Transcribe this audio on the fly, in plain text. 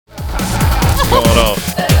Hold on.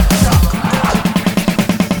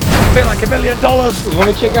 I feel like $1 million. Let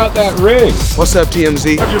me check out that rig. What's up,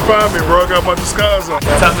 TMZ? How'd you find me, bro? I got a bunch of scars on.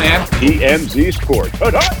 What's up, man? TMZ Sports.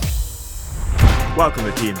 Welcome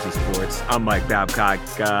to TMZ Sports. I'm Mike Babcock.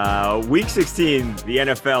 Week 16, the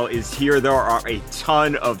NFL is here. There are a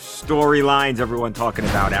ton of storylines. Everyone talking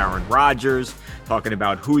about Aaron Rodgers, talking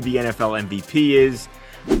about who the NFL MVP is.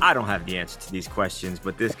 I don't have the answer to these questions,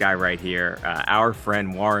 but this guy right here, our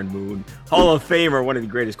friend Warren Moon, Hall of Famer, one of the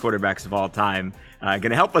greatest quarterbacks of all time, going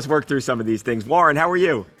to help us work through some of these things. Warren, how are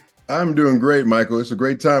you? I'm doing great, Michael. It's a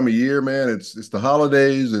great time of year, man. It's the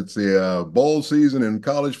holidays. It's the bowl season in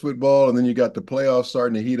college football, and then you got the playoffs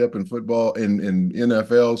starting to heat up in football in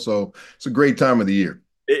NFL. So it's a great time of the year.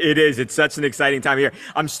 It is. It's such an exciting time of year.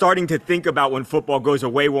 I'm starting to think about when football goes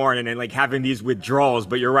away, Warren, and like having these withdrawals.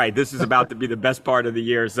 But you're right. This is about to be the best part of the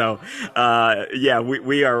year. So,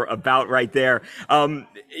 we are about right there.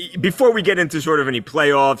 Before we get into sort of any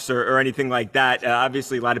playoffs or anything like that,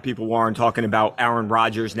 obviously a lot of people, Warren, talking about Aaron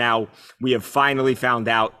Rodgers. Now we have finally found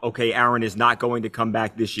out, okay, Aaron is not going to come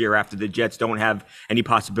back this year after the Jets don't have any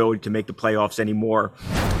possibility to make the playoffs anymore.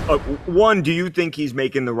 One, do you think he's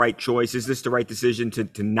making the right choice? Is this the right decision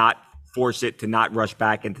to not force it, to not rush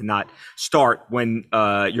back, and to not start when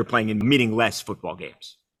you're playing in meaningless football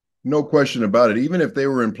games? No question about it. Even if they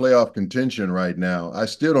were in playoff contention right now, I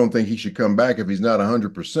still don't think he should come back if he's not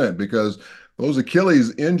 100%, because those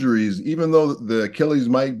Achilles injuries, even though the Achilles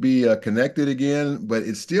might be connected again, but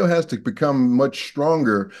it still has to become much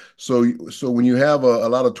stronger. So when you have a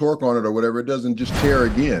lot of torque on it or whatever, it doesn't just tear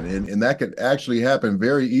again. And that could actually happen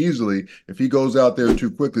very easily if he goes out there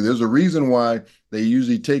too quickly. There's a reason why they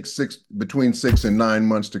usually take between 6 and 9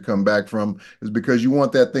 months to come back from, is because you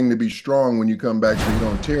want that thing to be strong when you come back so you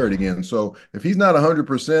don't tear it again. So if he's not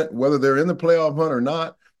 100%, whether they're in the playoff hunt or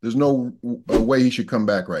not, there's no way he should come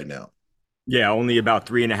back right now. Yeah, only about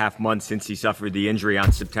 3.5 months since he suffered the injury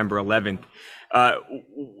on September 11th.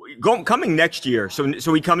 Coming next year,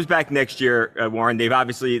 so he comes back next year, Warren. They've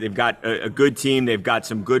got a good team. They've got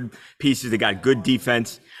some good pieces. They got good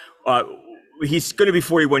defense. He's going to be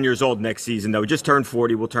 41 years old next season, though. Just turned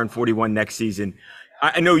 40. Will turn 41 next season.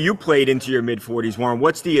 I know you played into your mid-40s, Warren.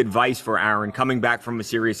 What's the advice for Aaron coming back from a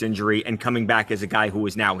serious injury and coming back as a guy who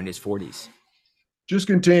is now in his 40s? Just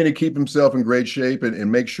continue to keep himself in great shape and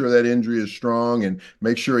make sure that injury is strong, and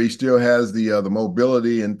make sure he still has the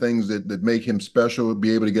mobility and things that make him special,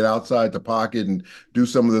 be able to get outside the pocket and do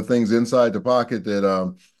some of the things inside the pocket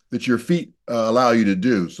that your feet allow you to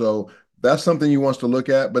do. So that's something he wants to look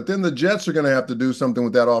at. But then the Jets are going to have to do something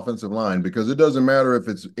with that offensive line, because it doesn't matter if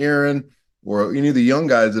it's Aaron or any of the young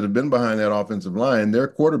guys that have been behind that offensive line. Their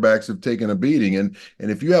quarterbacks have taken a beating. And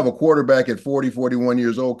if you have a quarterback at 40, 41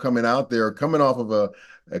 years old coming out there, coming off of a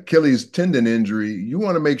Achilles tendon injury, you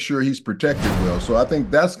want to make sure he's protected well. So I think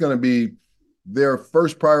that's going to be their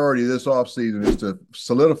first priority this offseason, is to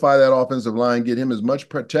solidify that offensive line, get him as much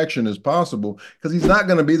protection as possible, because he's not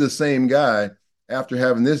going to be the same guy after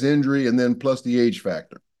having this injury and then plus the age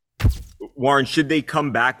factor. Warren, should they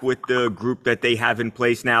come back with the group that they have in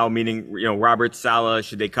place now, meaning, Robert Saleh?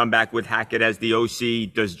 Should they come back with Hackett as the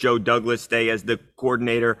OC? Does Joe Douglas stay as the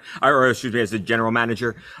coordinator, or as the general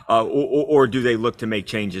manager? Or do they look to make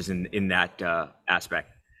changes in that aspect?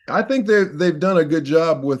 I think they've done a good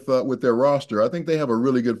job with their roster. I think they have a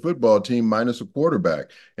really good football team minus a quarterback,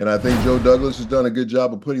 and I think Joe Douglas has done a good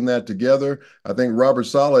job of putting that together. I think Robert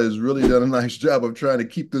Saleh has really done a nice job of trying to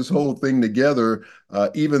keep this whole thing together,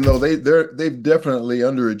 even though they've definitely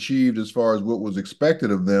underachieved as far as what was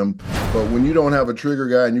expected of them. But when you don't have a trigger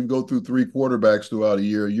guy and you go through 3 quarterbacks throughout a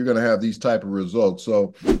year, you're going to have these type of results.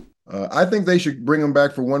 So I think they should bring them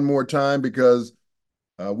back for one more time, because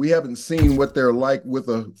we haven't seen what they're like with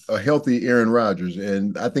a healthy Aaron Rodgers,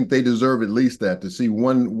 and I think they deserve at least that, to see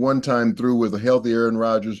one time through with a healthy Aaron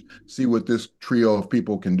Rodgers, see what this trio of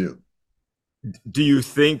people can do. Do you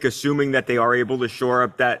think, assuming that they are able to shore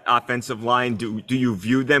up that offensive line, do you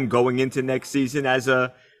view them going into next season as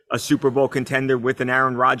a Super Bowl contender with an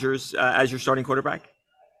Aaron Rodgers as your starting quarterback?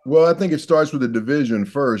 Well, I think it starts with the division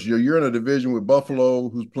first. You're in a division with Buffalo,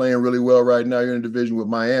 who's playing really well right now. You're in a division with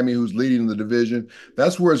Miami, who's leading the division.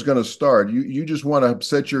 That's where it's going to start. You just want to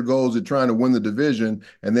set your goals at trying to win the division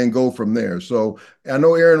and then go from there. So I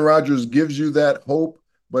know Aaron Rodgers gives you that hope,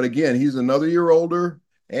 but again, he's another year older,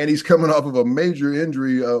 and he's coming off of a major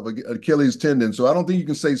injury of Achilles tendon. So I don't think you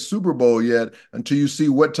can say Super Bowl yet until you see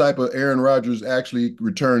what type of Aaron Rodgers actually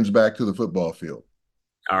returns back to the football field.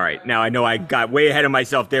 All right. Now I know I got way ahead of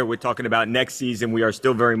myself there. We're talking about next season. We are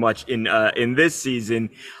still very much in this season.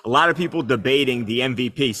 A lot of people debating the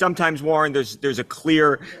MVP. Sometimes, Warren, there's a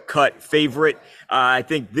clear cut favorite. I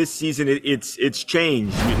think this season it's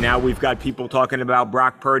changed. Now we've got people talking about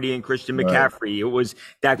Brock Purdy and Christian Right. McCaffrey. It was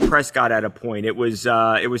Dak Prescott at a point. It was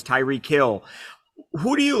Tyreek Hill.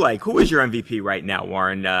 Who do you like? Who is your MVP right now,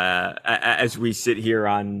 Warren? As we sit here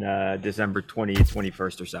on December 20th,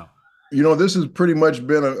 21st or so. This has pretty much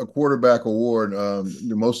been a quarterback award.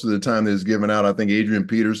 Most of the time that it's given out. I think Adrian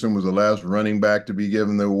Peterson was the last running back to be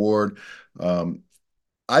given the award. Um,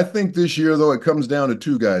 I think this year, though, it comes down to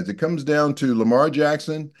two guys. It comes down to Lamar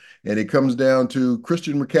Jackson, and it comes down to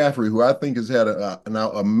Christian McCaffrey, who I think has had an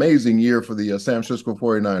amazing year for the San Francisco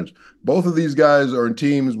 49ers. Both of these guys are in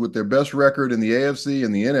teams with their best record in the AFC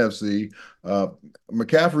and the NFC. Uh,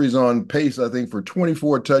 McCaffrey's on pace, I think, for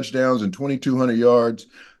 24 touchdowns and 2,200 yards.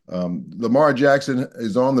 Lamar Jackson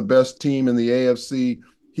is on the best team in the AFC.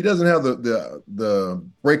 He doesn't have the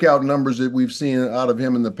breakout numbers that we've seen out of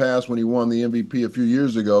him in the past when he won the MVP a few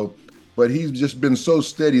years ago, but he's just been so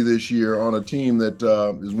steady this year on a team that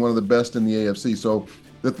is one of the best in the AFC. So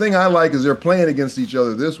the thing I like is they're playing against each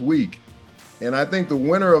other this week, and I think the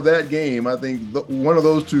winner of that game, I think one of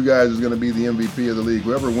those two guys is going to be the MVP of the league,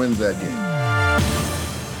 whoever wins that game.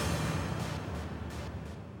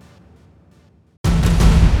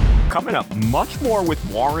 Coming up, much more with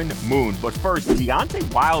Warren Moon. But first,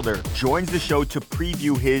 Deontay Wilder joins the show to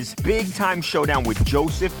preview his big-time showdown with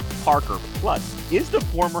Joseph Parker. Plus, is the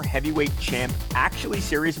former heavyweight champ actually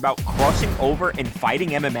serious about crossing over and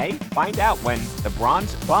fighting MMA? Find out when the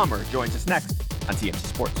Bronze Bomber joins us next on TMZ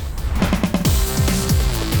Sports.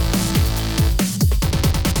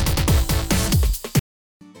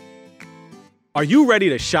 Are you ready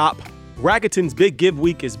to shop? Rakuten's Big Give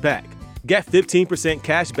Week is back. Get 15%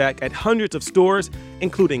 cash back at hundreds of stores,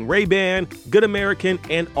 including Ray-Ban, Good American,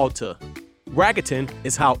 and Ulta. Rakuten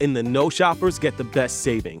is how in-the-know shoppers get the best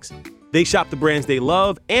savings. They shop the brands they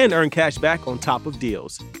love and earn cash back on top of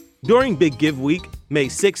deals. During Big Give Week, May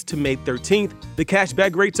 6th to May 13th, the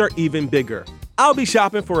cashback rates are even bigger. I'll be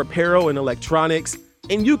shopping for apparel and electronics,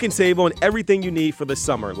 and you can save on everything you need for the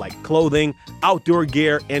summer, like clothing, outdoor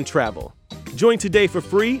gear, and travel. Join today for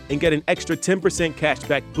free and get an extra 10%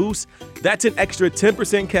 cashback boost. That's an extra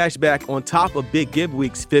 10% cashback on top of Big Give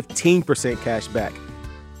Week's 15% cashback.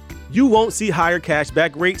 You won't see higher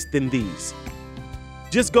cashback rates than these.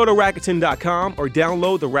 Just go to Rakuten.com or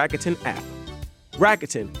download the Rakuten app.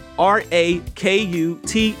 Rakuten, Rakuten.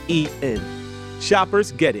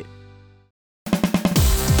 Shoppers get it.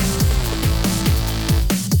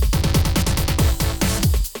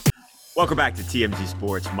 Welcome back to TMZ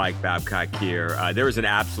Sports. Mike Babcock here. There was an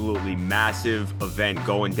absolutely massive event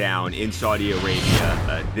going down in Saudi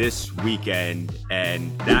Arabia this weekend,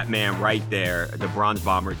 and that man right there, the Bronze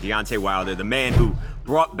Bomber, Deontay Wilder, the man who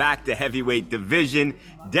brought back the heavyweight division,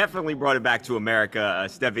 definitely brought it back to America,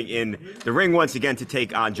 stepping in the ring once again to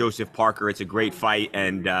take on Joseph Parker. It's a great fight,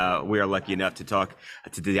 and we are lucky enough to talk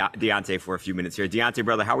to Deontay for a few minutes here. Deontay,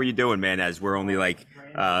 brother, how are you doing, man, as we're only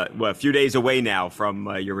a few days away now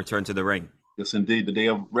from your return to the ring? Yes, indeed, the day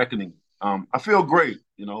of reckoning. I feel great.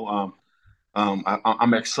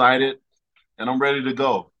 I'm excited and I'm ready to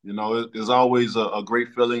go. It's always a great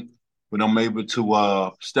feeling when I'm able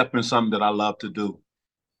to step in something that I love to do.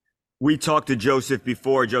 We talked to Joseph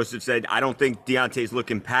before. Joseph said, "I don't think Deontay's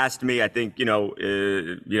looking past me. I think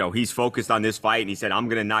he's focused on this fight." And he said, "I'm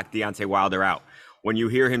going to knock Deontay Wilder out." When you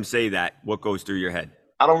hear him say that, what goes through your head?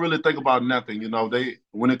 I don't really think about nothing.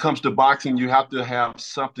 When it comes to boxing, you have to have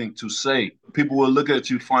something to say. People will look at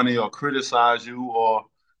you funny or criticize you, or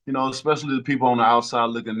especially the people on the outside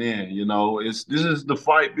looking in. This is the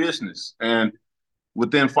fight business, and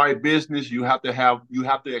within fight business, you have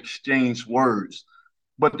to exchange words.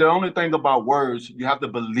 But the only thing about words, you have to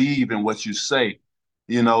believe in what you say.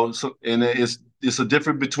 So, and it's a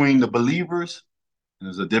difference between the believers and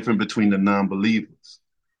there's a difference between the non-believers.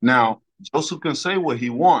 Now, Joseph can say what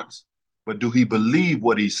he wants, but do he believe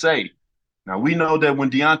what he say? Now, we know that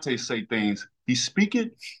when Deontay say things, he speak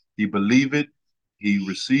it, he believe it, he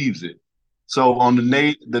receives it. So on the day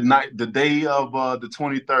of the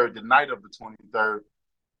 23rd, the night of the 23rd,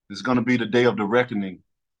 is going to be the day of the reckoning.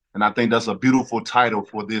 And I think that's a beautiful title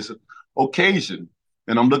for this occasion.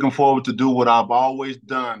 And I'm looking forward to do what I've always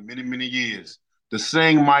done many, many years. The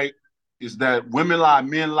saying, Mike, is that women lie,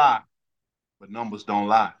 men lie, but numbers don't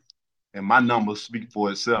lie. And my numbers speak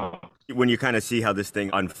for itself. When you kind of see how this thing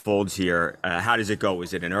unfolds here, how does it go?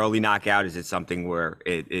 Is it an early knockout? Is it something where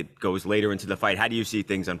it goes later into the fight? How do you see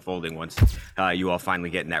things unfolding once you all finally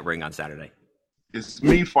get in that ring on Saturday? It's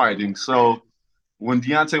me fighting. So when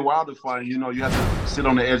Deontay Wilder fighting, you have to sit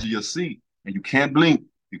on the edge of your seat and you can't blink.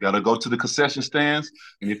 You got to go to the concession stands.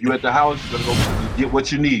 And if you're at the house, you got to go get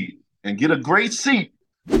what you need and get a great seat.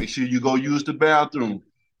 Make sure you go use the bathroom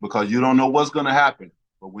because you don't know what's going to happen.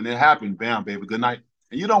 But when it happens, bam, baby, good night.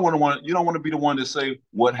 And you don't want to be the one to say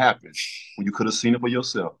what happened when you could have seen it for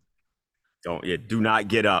yourself. Do not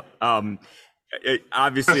get up.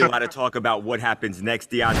 Obviously, a lot of talk about what happens next,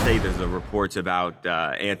 Deontay. There's reports about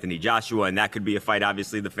Anthony Joshua, and that could be a fight.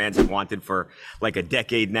 Obviously, the fans have wanted for like a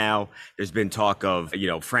decade now. There's been talk of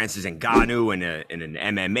Francis Ngannou in an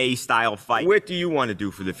MMA style fight. What do you want to do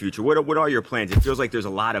for the future? What are your plans? It feels like there's a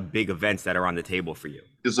lot of big events that are on the table for you.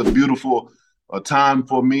 It's a beautiful time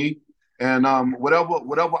for me, and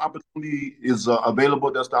whatever opportunity is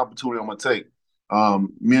available, that's the opportunity I'm gonna take.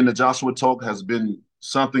 Me and the Joshua talk has been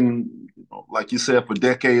something, like you said, for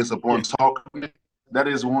decades upon talking. That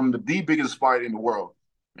is one of the biggest fight in the world.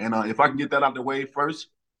 And if I can get that out of the way first,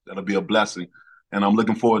 that'll be a blessing. And I'm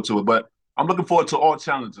looking forward to it. But I'm looking forward to all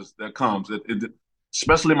challenges that comes,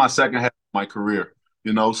 especially my second half of my career.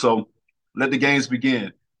 So let the games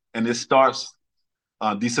begin. And it starts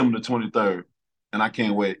December the 23rd. And I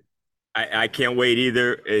can't wait. I can't wait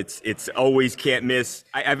either. It's always can't miss.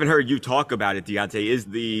 I haven't heard you talk about it, Deontay. Is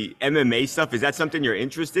the MMA stuff, is that something you're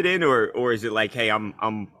interested in, or is it like, hey, I'm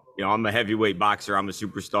a heavyweight boxer, I'm a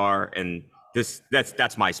superstar, and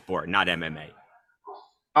that's my sport, not MMA?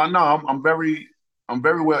 No, I'm very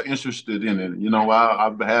well interested in it.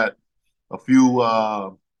 I've had a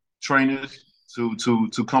few trainers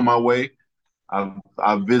to come my way.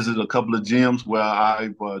 I've visited a couple of gyms where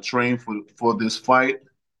I've trained for this fight.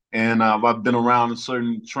 And I've been around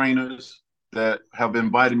certain trainers that have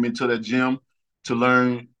invited me to that gym to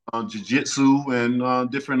learn jiu-jitsu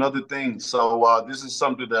and different other things. So this is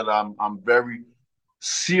something that I'm very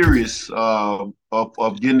serious of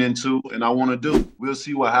getting into, and I want to do. We'll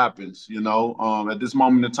see what happens. At this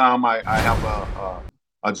moment in time, I have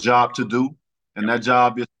a job to do, and that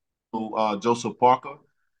job is Joseph Parker,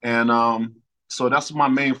 and so that's my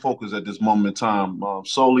main focus at this moment in time,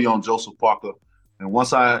 solely on Joseph Parker. And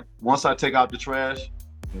once I take out the trash,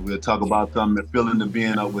 we'll talk about something and filling the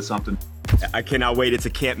bin up with something. I cannot wait. It's a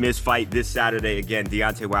can't miss fight this Saturday. Again,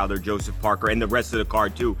 Deontay Wilder, Joseph Parker, and the rest of the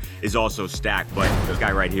card too is also stacked. But this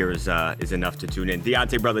guy right here is enough to tune in.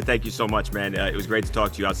 Deontay, brother, thank you so much, man. It was great to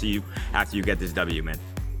talk to you. I'll see you after you get this W, man.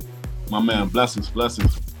 My man, blessings.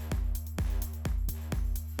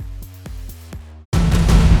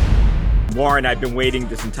 Warren, I've been waiting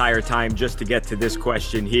this entire time just to get to this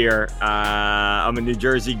question here. I'm a New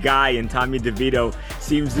Jersey guy, and Tommy DeVito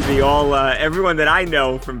seems to be all everyone that I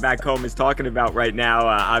know from back home is talking about right now.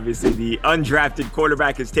 Obviously, the undrafted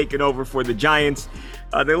quarterback has taken over for the Giants.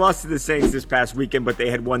 They lost to the Saints this past weekend, but they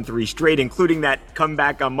had won 3 straight, including that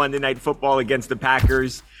comeback on Monday Night Football against the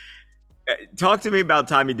Packers. Talk to me about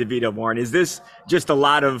Tommy DeVito, Warren. Is this just a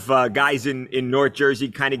lot of guys in North Jersey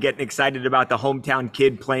kind of getting excited about the hometown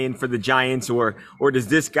kid playing for the Giants, or does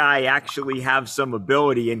this guy actually have some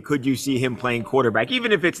ability, and could you see him playing quarterback,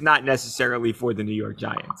 even if it's not necessarily for the New York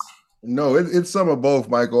Giants? No, it's some of both,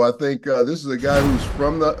 Michael. I think this is a guy who's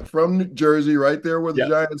from New Jersey, right there where the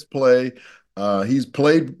Giants play. He's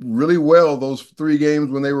played really well those 3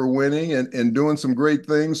 games when they were winning and doing some great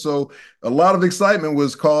things. So a lot of excitement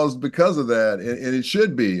was caused because of that, and it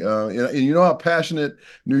should be. And you know how passionate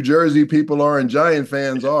New Jersey people are and Giant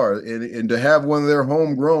fans are, and to have one of their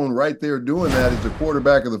homegrown right there doing that as the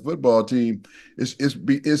quarterback of the football team, it's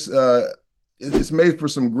made for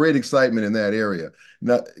some great excitement in that area.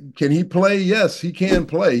 Now, can he play? Yes, he can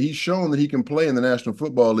play. He's shown that he can play in the National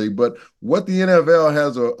Football League. But what the NFL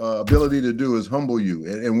has a ability to do is humble you.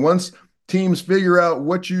 And once teams figure out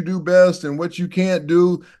what you do best and what you can't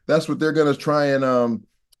do, that's what they're going to try and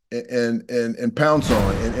pounce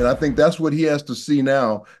on. And I think that's what he has to see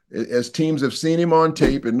now. As teams have seen him on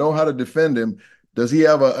tape and know how to defend him, does he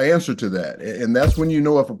have an answer to that? And that's when you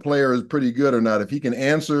know if a player is pretty good or not. If he can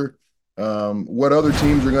answer what other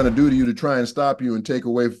teams are going to do to you to try and stop you and take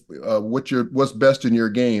away what's best in your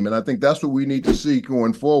game. And I think that's what we need to see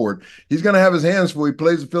going forward. He's going to have his hands full. He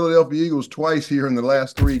plays the Philadelphia Eagles twice here in the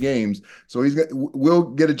last 3 games. So we'll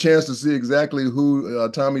get a chance to see exactly who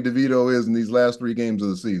Tommy DeVito is in these last 3 games of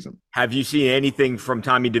the season. Have you seen anything from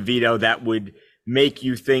Tommy DeVito that would make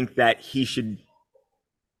you think that he should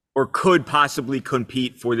or could possibly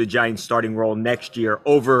compete for the Giants starting role next year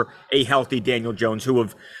over a healthy Daniel Jones, who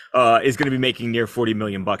is going to be making near $40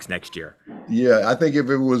 million next year? Yeah, I think if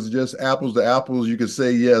it was just apples to apples, you could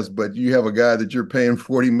say yes, but you have a guy that you're paying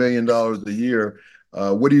 $40 million a year.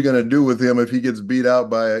 what are you going to do with him if he gets beat out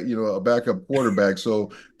by a backup quarterback?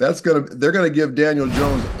 So they're going to give Daniel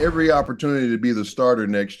Jones every opportunity to be the starter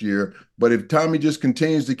next year. But if Tommy just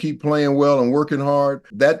continues to keep playing well and working hard,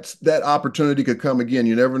 that opportunity could come again.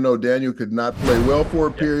 You never know. Daniel could not play well for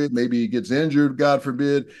a period. Maybe he gets injured, God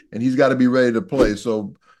forbid, and he's got to be ready to play.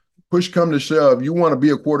 So push come to shove, you want to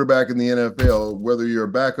be a quarterback in the NFL, whether you're a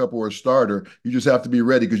backup or a starter, you just have to be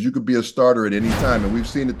ready because you could be a starter at any time. And we've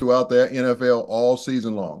seen it throughout the NFL all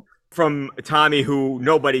season long. From Tommy, who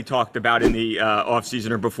nobody talked about in the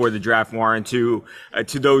offseason or before the draft, Warren, to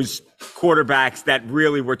those quarterbacks that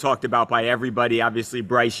really were talked about by everybody, obviously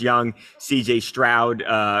Bryce Young, C.J. Stroud,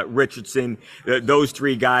 Richardson, those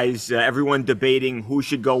three guys, everyone debating who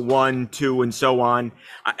should go 1, 2, and so on.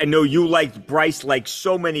 I know you liked Bryce like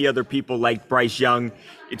so many other people like Bryce Young.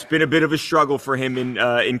 It's been a bit of a struggle for him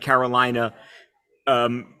in Carolina.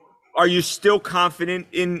 Are you still confident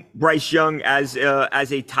in Bryce Young as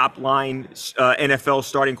a top line NFL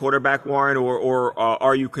starting quarterback, Warren, or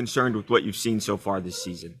are you concerned with what you've seen so far this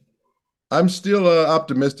season? I'm still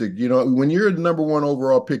optimistic. When you're the number 1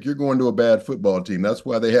 overall pick, you're going to a bad football team. That's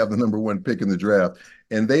why they have the number 1 pick in the draft.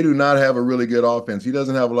 And they do not have a really good offense. He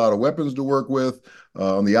doesn't have a lot of weapons to work with.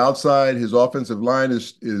 On the outside, his offensive line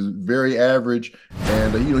is very average.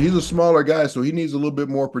 And, he's a smaller guy, so he needs a little bit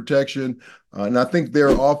more protection. And I think their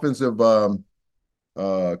offensive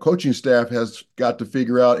coaching staff has got to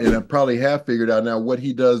figure out, and probably have figured out now, what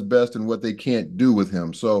he does best and what they can't do with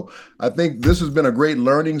him. So I think this has been a great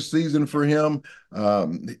learning season for him.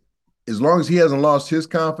 As long as he hasn't lost his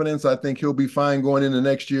confidence, I think he'll be fine going into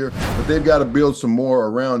next year. But they've got to build some more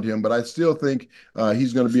around him. But I still think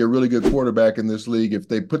he's going to be a really good quarterback in this league if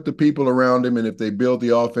they put the people around him and if they build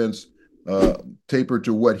the offense taper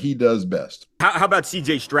to what he does best. How about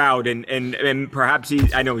C.J. Stroud and perhaps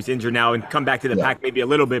I know he's injured now and come back to the pack maybe a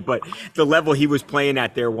little bit, but the level he was playing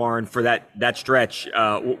at there, Warren, for that stretch,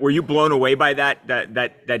 were you blown away by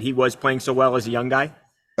that he was playing so well as a young guy?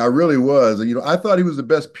 I really was. I thought he was the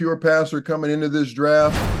best pure passer coming into this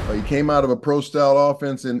draft. He came out of a pro-style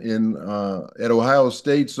offense at Ohio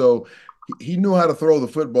State, so he knew how to throw the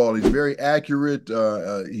football. He's very accurate.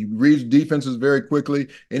 He reads defenses very quickly,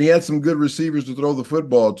 and he had some good receivers to throw the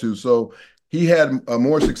football to. So he had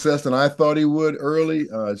more success than I thought he would early.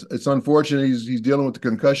 It's unfortunate he's dealing with the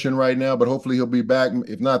concussion right now, but hopefully he'll be back,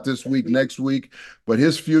 if not this week, next week. But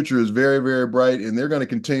his future is very, very bright, and they're going to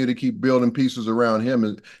continue to keep building pieces around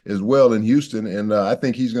him as well in Houston, and I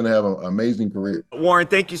think he's going to have an amazing career. Warren,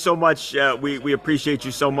 thank you so much. We appreciate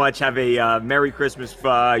you so much. Have a Merry Christmas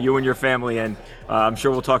for you and your family, and I'm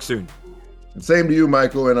sure we'll talk soon. Same to you,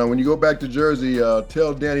 Michael. And when you go back to Jersey,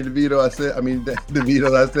 tell Danny DeVito I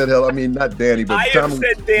said hello. I mean, not Danny, but I Tommy have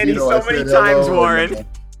said Danny DeVito, so many times, hello, Warren. And,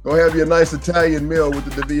 go have your nice Italian meal with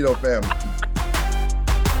the DeVito family.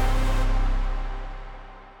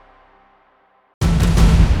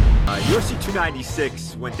 UFC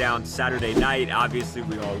 296 went down Saturday night. Obviously,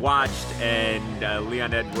 we all watched, and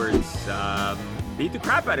Leon Edwards beat the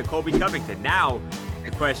crap out of Colby Covington. Now,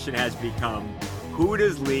 the question has become, who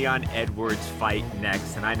does Leon Edwards fight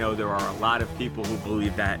next? And I know there are a lot of people who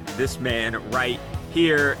believe that this man right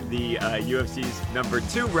here, the UFC's number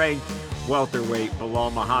 2 ranked welterweight,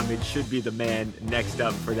 Belal Muhammad, should be the man next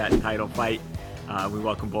up for that title fight. We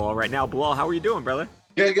welcome Belal right now. Belal, how are you doing, brother?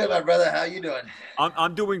 Good, my brother. How you doing?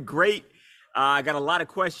 I'm doing great. I got a lot of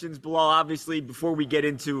questions, Belal, obviously, before we get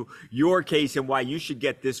into your case and why you should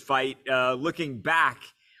get this fight. Looking back,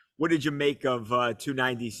 what did you make of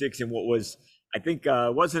 296 and what was, I think,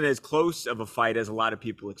 wasn't as close of a fight as a lot of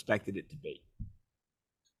people expected it to be?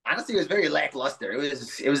 Honestly, it was very lackluster.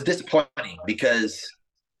 It was disappointing because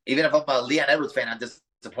even if I'm a Leon Edwards fan, I'm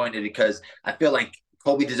disappointed because I feel like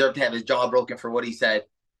Colby deserved to have his jaw broken for what he said.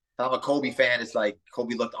 If I'm a Colby fan, it's like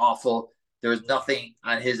Colby looked awful. There was nothing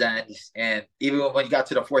on his end. And even when you got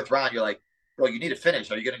to the 4th round, you're like, bro, you need to finish.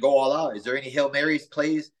 Are you going to go all out? Is there any Hail Marys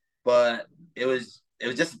plays? But it was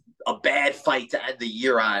just a bad fight to end the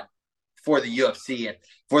year on for the UFC and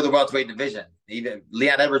for the welterweight division. Even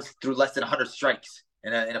Leon Edwards threw less than 100 strikes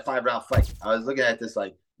in a 5-round fight. I was looking at this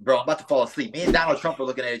like, bro, I'm about to fall asleep. Me and Donald Trump were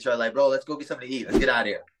looking at each other like, bro, let's go get something to eat. Let's get out of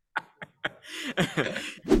here.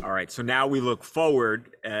 All right, so now we look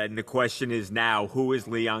forward, and the question is now, who is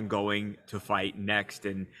Leon going to fight next?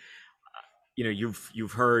 And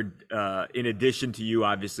you've heard, in addition to you,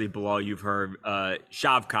 obviously, Belal, you've heard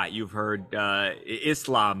Shavkat, you've heard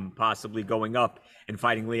Islam possibly going up and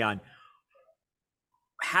fighting Leon.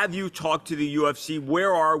 Have you talked to the UFC?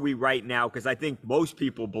 Where are we right now? Because I think most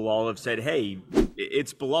people, Belal, have said, hey,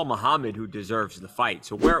 it's Belal Muhammad who deserves the fight.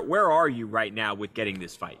 So where are you right now with getting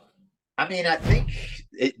this fight? I mean, I think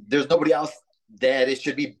there's nobody else that it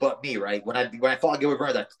should be but me, right? When I fought Gilbert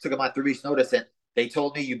Burns, I took him on 3 weeks notice, and they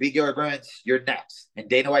told me, you beat Gilbert Burns, you're next. And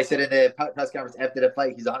Dana White said in the press conference after the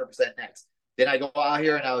fight, he's 100% next. Then I go out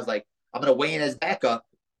here and I was like, I'm going to weigh in as backup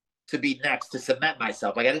to be next, to cement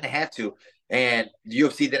myself. Like, I didn't have to. And the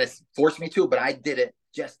UFC then forced me to, but I did it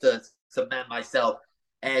just to cement myself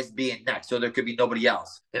as being next, so there could be nobody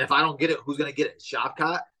else. And if I don't get it, who's going to get it?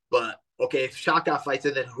 Shavkat? But, okay, if Shavkat fights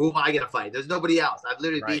it, then who am I going to fight? There's nobody else. I've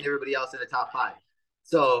literally beaten everybody else in the top 5.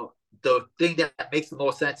 So the thing that makes the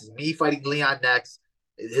most sense is me fighting Leon next.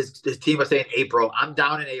 His team are saying April. I'm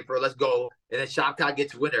down in April. Let's go. And then Shavkat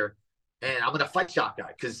gets winner. And I'm going to fight Shavkat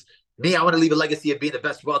because me, I want to leave a legacy of being the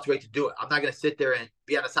best welterweight to do it. I'm not going to sit there and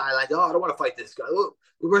be on the sidelines. Oh, I don't want to fight this guy. Oh,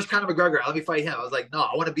 where's Conor McGregor? Let me fight him. I was like, no,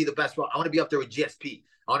 I want to be the best. I want to be up there with GSP.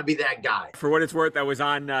 I want to be that guy. For what it's worth, I was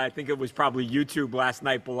on, I think it was probably YouTube last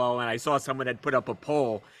night below, and I saw someone had put up a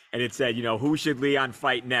poll, and it said, who should Leon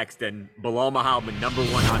fight next? And Bilal Muhammad,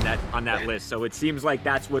 #1 on that list. So it seems like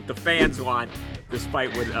that's what the fans want,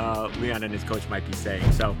 despite what Leon and his coach might be saying.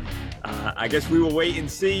 So I guess we will wait and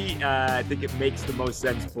see. I think it makes the most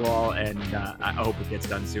sense for all, and I hope it gets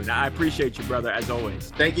done soon. I appreciate you, brother, as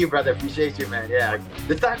always. Thank you, brother. Appreciate you, man. Yeah.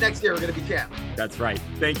 This time next year, we're going to be champ. That's right.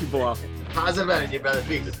 Thank you, Bilal. Positive energy, brother.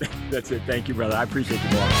 Peace. That's it. Thank you, brother. I appreciate you,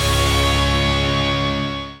 Bilal.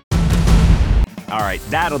 All right,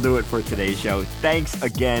 that'll do it for today's show. Thanks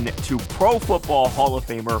again to Pro Football Hall of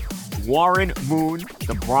Famer Warren Moon,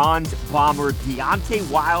 the Bronze Bomber Deontay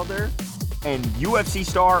Wilder, and UFC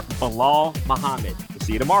star Bilal Muhammad. We'll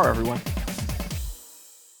see you tomorrow, everyone.